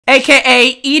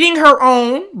aka eating her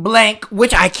own blank,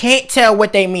 which I can't tell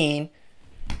what they mean,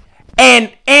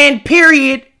 and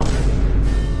period.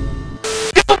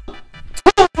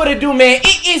 What it do, man?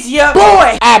 It is your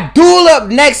boy Abdul up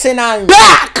next, and I'm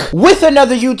back with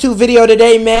another YouTube video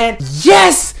today, man.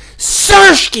 Yes,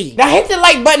 Sirski. Now hit the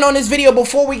like button on this video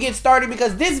before we get started,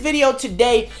 because this video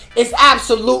today is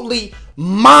absolutely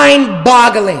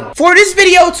mind-boggling. For this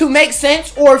video to make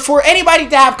sense, or for anybody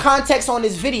to have context on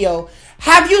this video,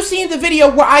 have you seen the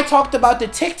video where I talked about the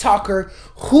TikToker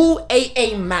who ate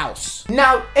a mouse?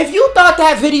 Now, if you thought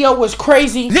that video was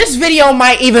crazy, this video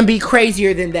might even be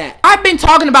crazier than that. I've been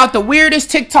talking about the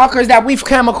weirdest TikTokers that we've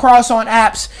come across on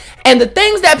apps, and the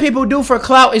things that people do for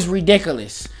clout is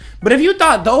ridiculous. But if you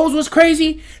thought those was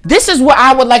crazy, this is what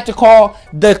I would like to call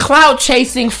the clout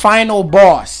chasing final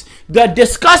boss. The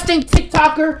disgusting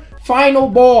TikToker final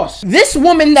boss. This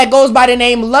woman that goes by the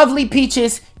name Lovely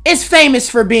Peaches is famous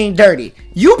for being dirty.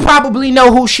 You probably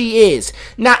know who she is.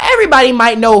 Now, everybody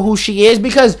might know who she is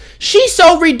because she's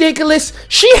so ridiculous,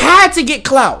 she had to get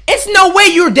clout. It's no way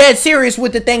you're dead serious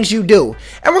with the things you do.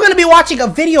 And we're gonna be watching a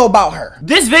video about her.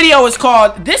 This video is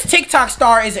called, "This TikTok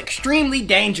Star is Extremely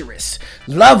Dangerous.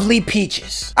 Lovely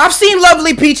Peaches." I've seen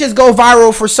Lovely Peaches go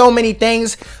viral for so many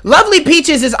things. Lovely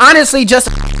Peaches is honestly just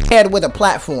a head with a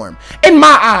platform. In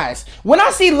my eyes, when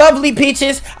I see Lovely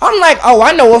Peaches, I'm like, oh,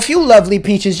 I know a few Lovely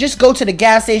Peaches. Just go to the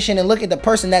gas station and look at the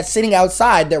person that's sitting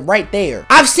outside. They're right there.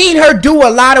 I've seen her do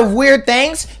a lot of weird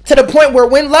things to the point where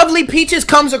when Lovely Peaches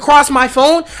comes across my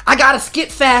phone, I gotta skip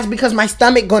fast because my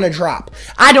stomach gonna drop.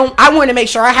 I want to make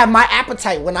sure I have my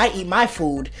appetite when I eat my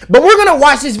food. But we're gonna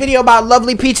watch this video about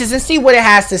Lovely Peaches and see what it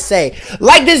has to say.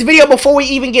 Like this video before we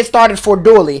even get started for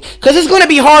Dooley, because it's gonna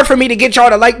be hard for me to get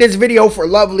y'all to like this video for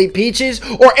Lovely Peaches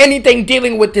or anything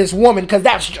dealing with this woman, because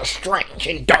that's just strange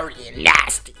and dirty and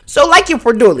nasty. So like it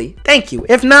for Dooley. Thank you.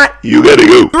 If not, you gotta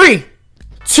go. 3,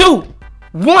 2,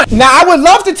 1. Now, I would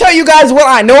love to tell you guys what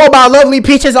I know about Lovely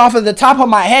Peaches off of the top of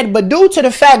my head, but due to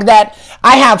the fact that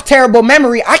I have terrible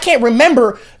memory, I can't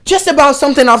remember just about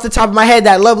something off the top of my head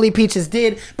that Lovely Peaches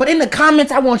did. But in the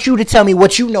comments, I want you to tell me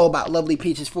what you know about Lovely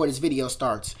Peaches before this video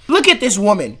starts. Look at this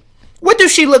woman. What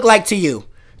does she look like to you?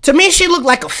 To me, she looked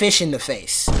like a fish in the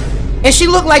face. And she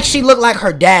looked like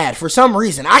her dad for some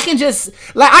reason. I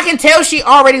can tell she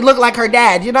already looked like her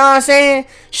dad. You know what I'm saying?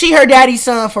 She her daddy's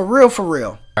son for real, for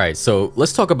real. Alright, so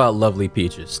let's talk about Lovely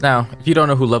Peaches. Now, if you don't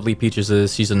know who Lovely Peaches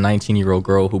is, she's a 19-year-old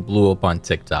girl who blew up on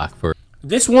TikTok for...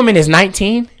 This woman is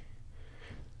 19?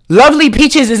 Lovely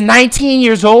Peaches is 19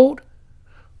 years old?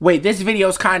 Wait, this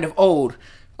video's kind of old.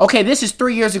 Okay, this is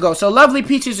 3 years ago, so Lovely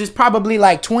Peaches is probably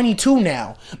like 22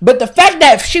 now. But the fact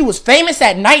that she was famous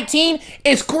at 19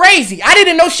 is crazy. I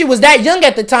didn't know she was that young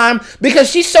at the time because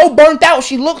she's so burnt out,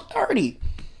 she looked 30.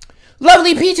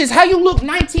 Lovely Peaches, how you look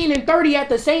 19 and 30 at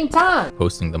the same time?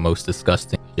 Posting the most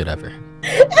disgusting shit ever.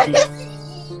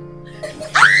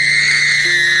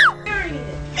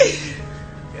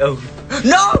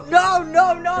 No.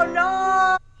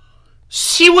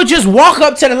 She would just walk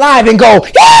up to the live and go,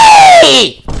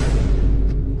 "Hey!"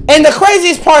 And the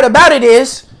craziest part about it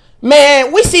is,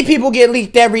 man, we see people get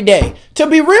leaked every day. To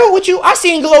be real with you, I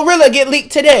seen Glorilla get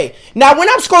leaked today. Now, when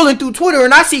I'm scrolling through Twitter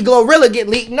and I see Glorilla get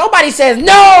leaked, nobody says,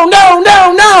 no.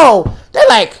 They're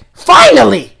like,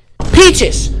 finally.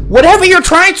 Peaches, whatever you're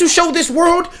trying to show this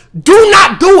world, do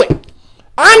not do it.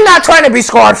 I'm not trying to be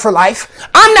scarred for life.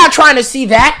 I'm not trying to see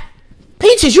that.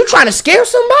 Peaches, you trying to scare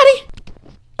somebody?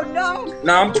 No.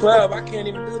 Nah, I'm 12. I can't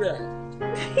even do that.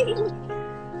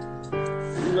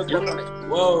 You look like,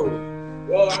 whoa.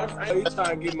 I'm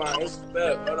trying to get my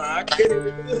respect, but I can't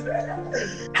even do that.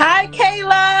 Hi,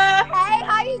 Kayla. Hey,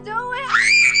 how you doing?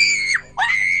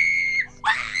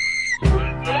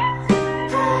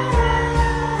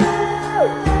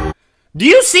 Do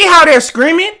you see how they're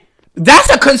screaming? That's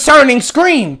a concerning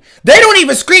scream. They don't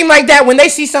even scream like that when they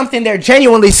see something they're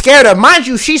genuinely scared of. Mind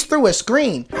you, she's through a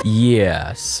screen.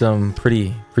 Yeah, some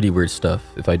pretty weird stuff,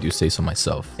 if I do say so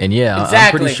myself. And yeah,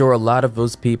 exactly. I'm pretty sure a lot of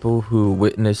those people who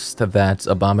witnessed that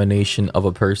abomination of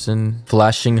a person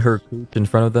flashing her coop in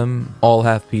front of them all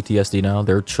have PTSD now.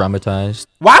 They're traumatized.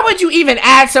 Why would you even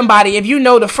add somebody if you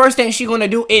know the first thing she's gonna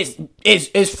do is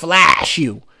flash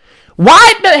you?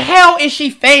 Why the hell is she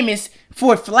famous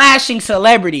for flashing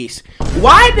celebrities?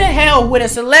 Why the hell would a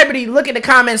celebrity look at the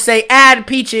comments, say add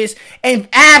Peaches, and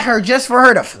add her just for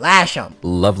her to flash them?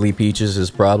 Lovely Peaches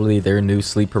is probably their new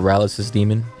sleep paralysis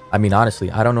demon. I mean, honestly,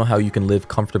 I don't know how you can live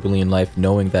comfortably in life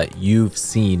knowing that you've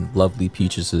seen Lovely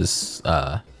Peaches'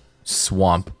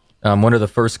 swamp. One of the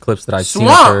first clips that I've seen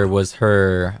of her was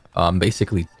her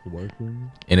basically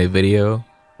working in a video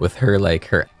with her, like,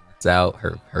 her out,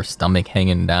 her stomach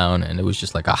hanging down, and it was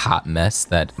just like a hot mess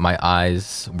that my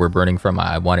eyes were burning from.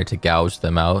 I wanted to gouge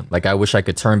them out. Like, I wish I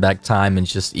could turn back time and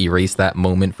just erase that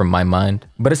moment from my mind.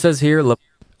 But it says here,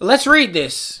 let's read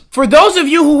this. For those of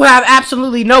you who have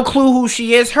absolutely no clue who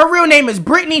she is, her real name is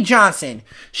Brittany Johnson.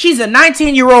 She's a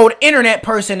 19-year-old internet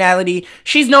personality.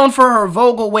 She's known for her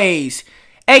vulgar ways,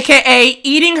 aka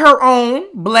eating her own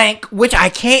blank, which I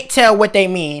can't tell what they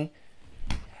mean,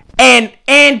 and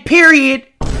period.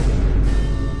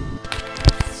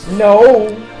 No.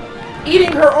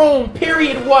 Eating her own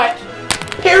period what?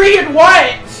 Period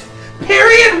what?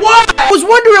 Period what? I was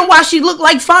wondering why she looked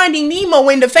like Finding Nemo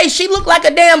in the face. She looked like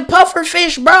a damn puffer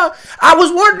fish, bro. I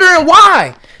was wondering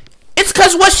why. It's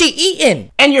cause what she eating.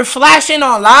 And you're flashing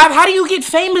on live? How do you get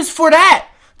famous for that?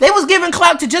 They was giving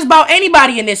clout to just about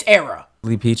anybody in this era.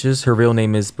 Lovely Peaches, her real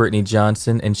name is Brittany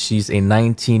Johnson, and she's a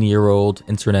 19-year-old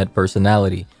internet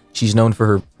personality. She's known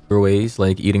for her ways,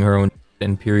 like eating her own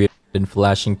and period, and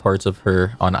flashing parts of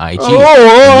her on IG.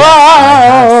 I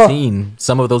have seen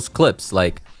some of those clips.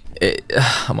 Like,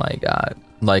 oh my god.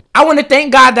 Like, I want to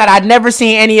thank God that I'd never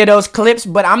seen any of those clips,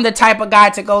 but I'm the type of guy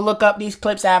to go look up these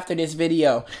clips after this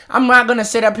video. I'm not going to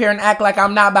sit up here and act like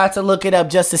I'm not about to look it up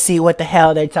just to see what the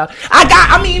hell they talk.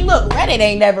 I mean, look, Reddit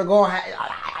ain't never going.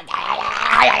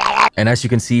 And as you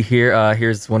can see here,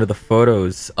 here's one of the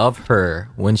photos of her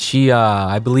when she,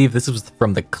 I believe this was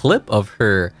from the clip of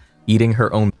her eating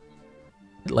her own.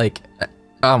 Like,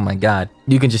 oh my god,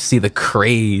 you can just see the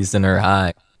craze in her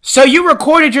eye. So you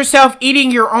recorded yourself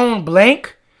eating your own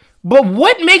blank? But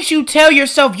what makes you tell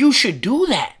yourself you should do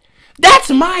that?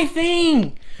 That's my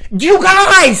thing. You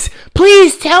guys,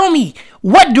 please tell me,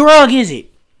 what drug is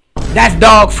it? That's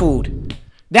dog food.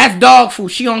 That's dog food.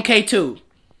 She on K2.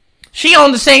 She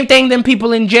on the same thing them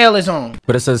people in jail is on.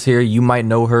 But it says here, you might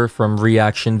know her from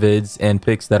reaction vids and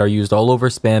pics that are used all over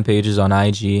spam pages on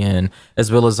IG and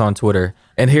as well as on Twitter.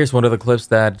 And here's one of the clips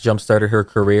that jump-started her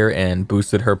career and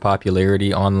boosted her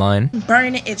popularity online.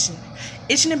 Burning and itching.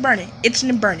 Itching and burning. Itching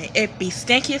and burning. It be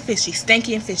stanky and fishy.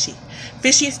 Stanky and fishy.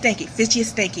 Fishy and stanky. Fishy and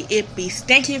stanky. It be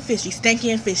stanky and fishy.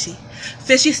 Stanky and fishy.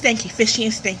 Fishy, stanky. Fishy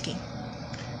and stanky.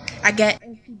 I got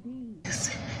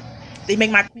STDs. They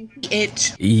make my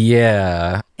itch.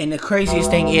 Yeah. And the craziest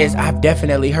thing is, I've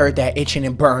definitely heard that itching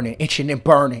and burning, itching and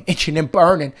burning, itching and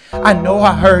burning. I know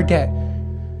I heard that.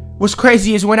 What's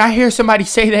crazy is when I hear somebody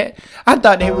say that, I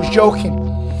thought they was joking.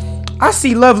 I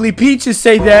see Lovely Peaches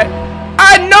say that.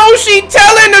 I know she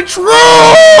telling the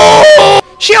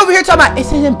truth. She over here talking about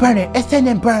itching and burning, itching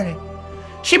and burning.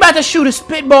 She about to shoot a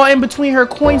spitball in between her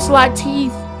coin slot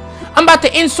teeth. I'm about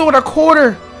to insert a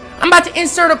quarter. I'm about to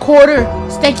insert a quarter.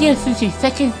 Stanky and fishy,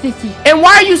 second fishy. And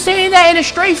why are you saying that in a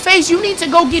straight face? You need to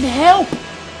go get help.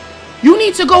 You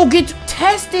need to go get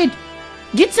tested.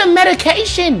 Get some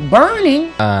medication.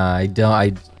 Burning.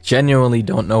 I genuinely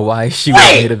don't know why she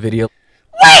made a video.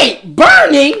 Wait,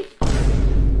 burning?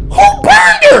 Who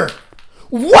burned her?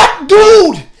 What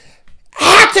dude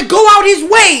had to go out his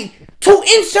way to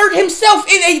insert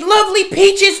himself in a Lovely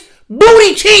Peaches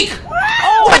booty cheek?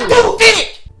 What dude did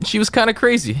it? She was kind of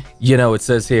crazy. You know, it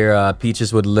says here,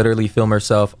 Peaches would literally film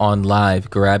herself on live,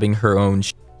 grabbing her own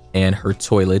and her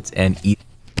toilet and eat.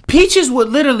 Peaches would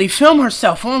literally film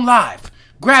herself on live,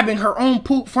 grabbing her own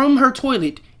poop from her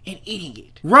toilet and eating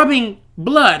it. Rubbing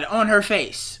blood on her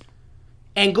face.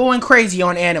 And going crazy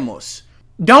on animals.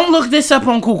 Don't look this up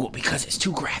on Google because it's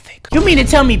too graphic. You mean to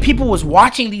tell me people was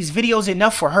watching these videos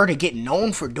enough for her to get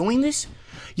known for doing this?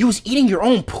 You was eating your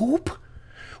own poop?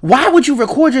 Why would you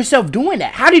record yourself doing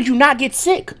that? How did you not get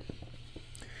sick?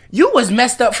 You was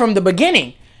messed up from the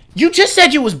beginning. You just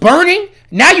said you was burning.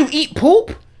 Now you eat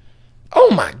poop? Oh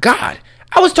my God.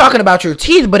 I was talking about your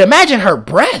teeth, but imagine her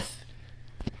breath.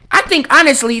 I think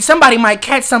honestly, somebody might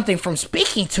catch something from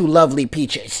speaking to Lovely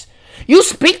Peaches. You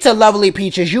speak to Lovely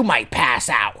Peaches, you might pass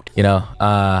out. You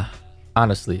know,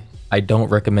 honestly, I don't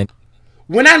recommend.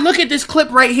 When I look at this clip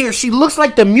right here, she looks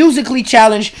like the Musically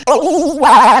challenge. Oh,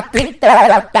 I think that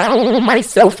I found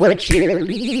myself a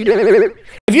cheerleader.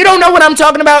 If you don't know what I'm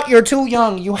talking about, you're too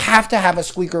young. You have to have a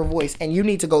squeaker voice, and you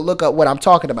need to go look up what I'm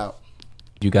talking about.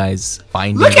 You guys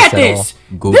find look at this.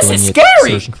 Googling This is it,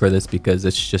 scary. searching for this because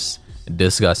it's just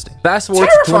disgusting. Fast forward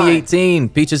to 2018,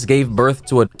 Peaches gave birth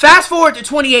to a. Fast forward to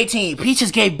 2018,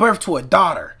 Peaches gave birth to a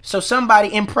daughter. So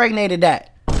somebody impregnated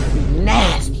that.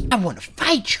 Nasty. I want to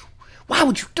fight you. Why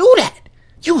would you do that?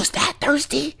 You was that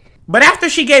thirsty? But after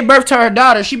she gave birth to her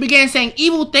daughter, she began saying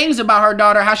evil things about her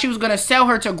daughter, how she was going to sell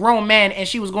her to grown men and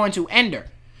she was going to end her.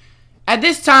 At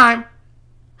this time,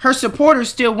 her supporters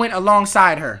still went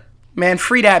alongside her. Man,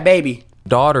 free that baby.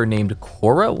 Daughter named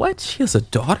Cora? What? She has a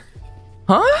daughter?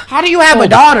 Huh? How do you have a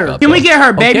daughter? Can we get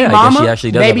her baby okay, mama? I guess she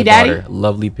actually does baby have a daddy? daughter.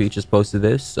 Lovely Peaches posted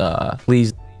this.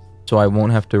 Please, so I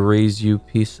won't have to raise you,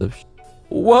 piece of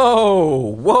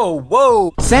Whoa, whoa,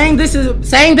 whoa. Saying this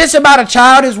about a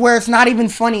child is where it's not even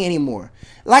funny anymore.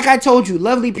 Like I told you,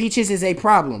 Lovely Peaches is a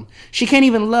problem. She can't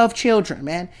even love children,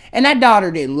 man. And that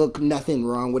daughter didn't look nothing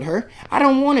wrong with her. I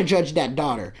don't want to judge that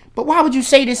daughter. But why would you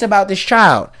say this about this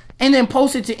child? And then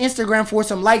post it to Instagram for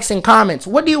some likes and comments.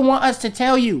 What do you want us to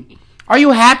tell you? Are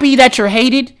you happy that you're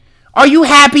hated? Are you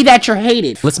happy that you're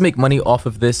hated? Let's make money off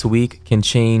of this week. Can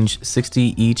change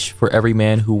 60 each for every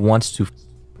man who wants to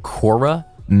Cora.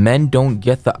 Men don't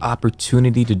get the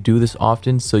opportunity to do this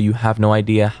often, so you have no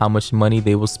idea how much money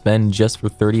they will spend just for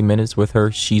 30 minutes with her.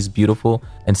 She's beautiful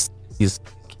and she's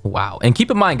wow. And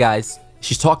keep in mind, guys,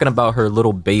 she's talking about her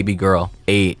little baby girl,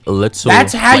 a little.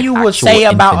 That's how you would say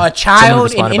about a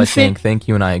child, an infant. Saying, thank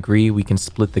you, and I agree. We can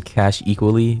split the cash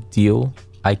equally. Deal.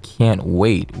 I can't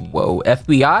wait. Whoa,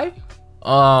 FBI.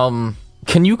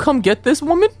 Can you come get this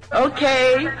woman?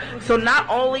 Okay, so not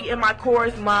only am I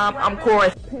Cora's mom, I'm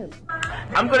Cora's pimp.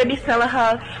 I'm gonna be selling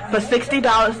her for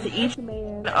 $60 to each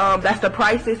man. That's the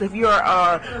prices. If you're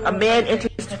a man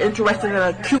interested in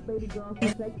a cute baby girl,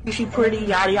 she's sexy, she's pretty,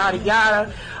 yada yada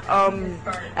yada. I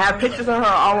have pictures of her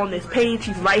all on this page.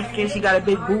 She's light skinned, she got a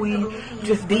big booty.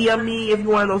 Just DM me if you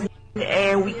want those,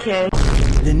 and we can.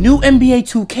 The new NBA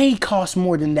 2K costs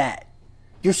more than that.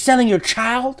 You're selling your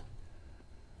child?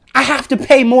 I have to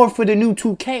pay more for the new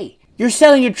 2K. You're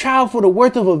selling your child for the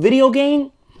worth of a video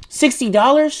game?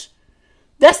 $60?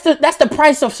 That's the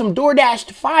price of some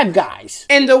DoorDash 5 Guys.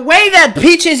 And the way that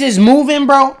Peaches is moving,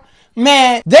 bro,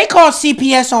 man, they call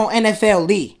CPS on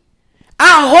NFL.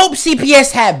 I hope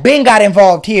CPS had been got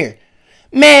involved here.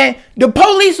 Man, the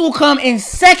police will come in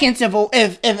seconds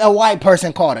if a white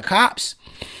person called the cops.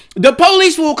 The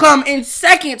police will come in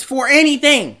seconds for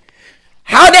anything.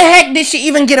 How the heck did she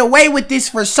even get away with this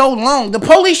for so long? The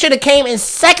police should have came in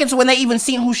seconds when they even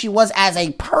seen who she was as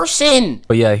a person.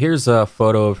 But yeah, here's a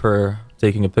photo of her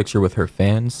taking a picture with her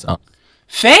fans.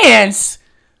 Fans?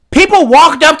 People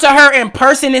walked up to her in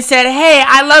person and said, hey,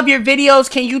 I love your videos.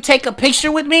 Can you take a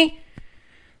picture with me?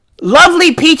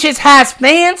 Lovely Peaches has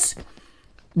fans?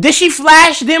 Did she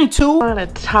flash them too? On a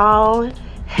tall,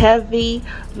 heavy,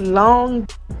 long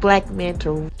black man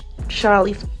to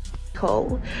Charlie's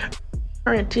hole.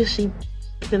 Until she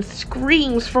then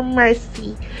screams for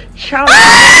mercy. Charlie,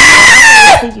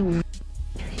 you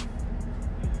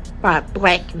by a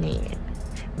black man.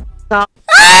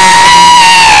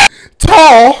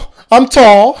 Tall. I'm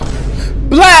tall.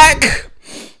 Black.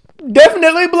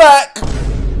 Definitely black.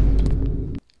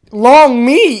 Long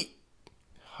meat.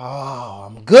 Oh,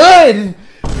 I'm good.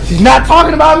 She's not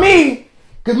talking about me.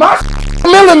 Cause my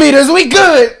millimeters, we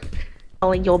good.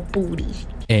 On your booty.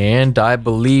 And I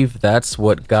believe that's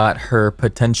what got her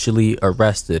potentially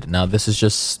arrested. Now, this is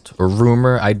just a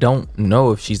rumor. I don't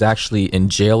know if she's actually in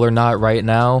jail or not right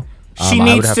now. She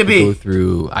needs to be. Go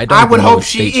through, I would hope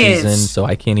she is. In, so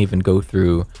I can't even go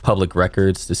through public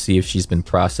records to see if she's been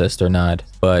processed or not.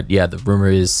 But yeah, the rumor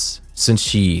is since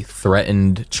she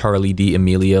threatened Charlie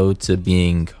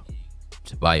D'Amelio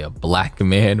by a black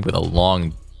man with a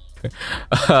long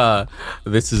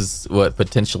this is what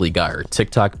potentially got her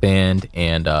TikTok banned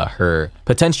and her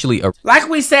potentially like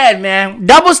we said, man,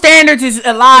 double standards is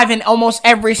alive in almost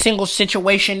every single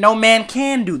situation. No man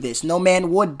can do this. No man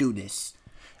would do this.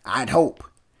 I'd hope.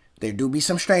 There do be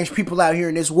some strange people out here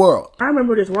in this world. I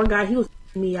remember this one guy, he was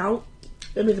me out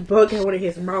and this bug had one in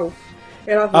his mouth.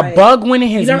 And I was like, bug went in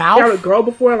his mouth? You never a girl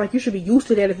before? Like, you should be used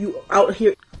to that if you out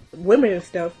here women and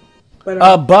stuff. But,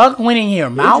 a bug went in your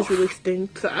mouth? Really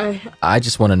stinks. I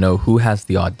just want to know who has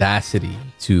the audacity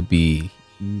to be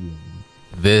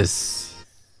this.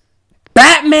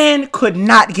 Batman could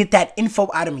not get that info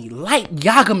out of me. Light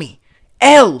Yagami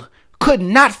L could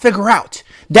not figure out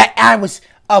that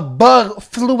a bug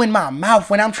flew in my mouth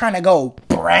when I'm trying to go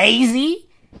crazy.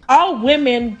 All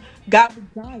women got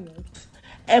vaginas,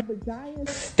 and vaginas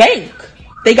stink.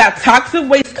 They got toxic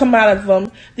waste come out of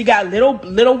them. They got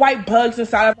little white bugs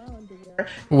inside of them.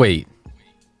 Wait,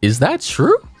 is that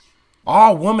true?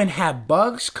 All women have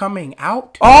bugs coming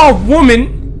out? All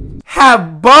women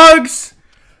have bugs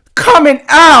coming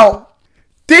out?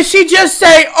 Did she just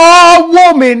say all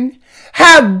women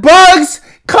have bugs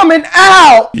coming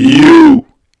out? You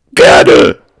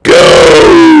gotta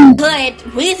go!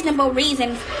 Good, reasonable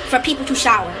reasons for people to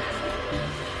shower.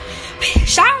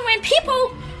 Showering,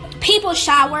 people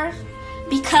shower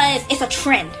because it's a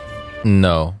trend.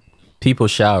 No. People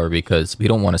shower because we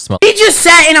don't want to smell. He just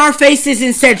sat in our faces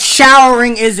and said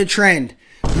showering is a trend.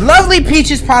 Lovely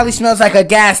Peaches probably smells like a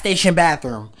gas station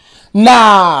bathroom.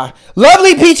 Nah,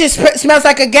 Lovely Peaches smells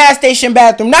like a gas station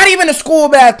bathroom. Not even a school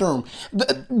bathroom.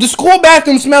 The school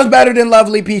bathroom smells better than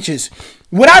Lovely Peaches.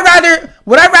 Would I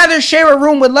rather share a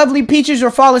room with Lovely Peaches or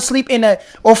fall asleep in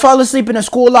a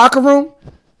school locker room?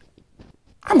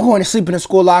 I'm going to sleep in a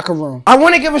school locker room. I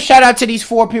want to give a shout out to these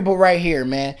 4 people right here,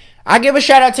 man. I give a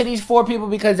shout out to these 4 people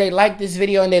because they like this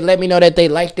video and they let me know that they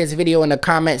like this video in the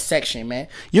comment section, man.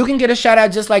 You can get a shout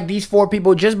out just like these 4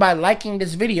 people just by liking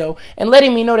this video and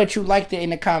letting me know that you liked it in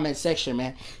the comment section,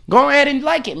 man. Go ahead and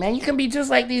like it, man. You can be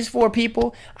just like these 4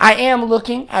 people. I am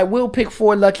looking. I will pick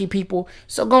 4 lucky people.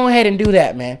 So go ahead and do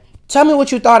that, man. Tell me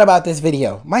what you thought about this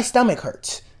video. My stomach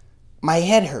hurts. My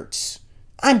head hurts.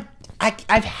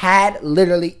 I've had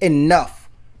literally enough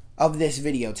of this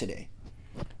video today.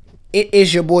 It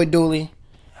is your boy Dooley.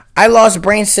 I lost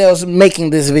brain cells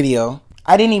making this video.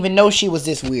 I didn't even know she was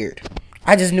this weird.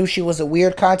 I just knew she was a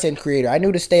weird content creator. I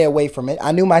knew to stay away from it.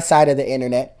 I knew my side of the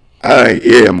internet. I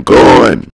am gone.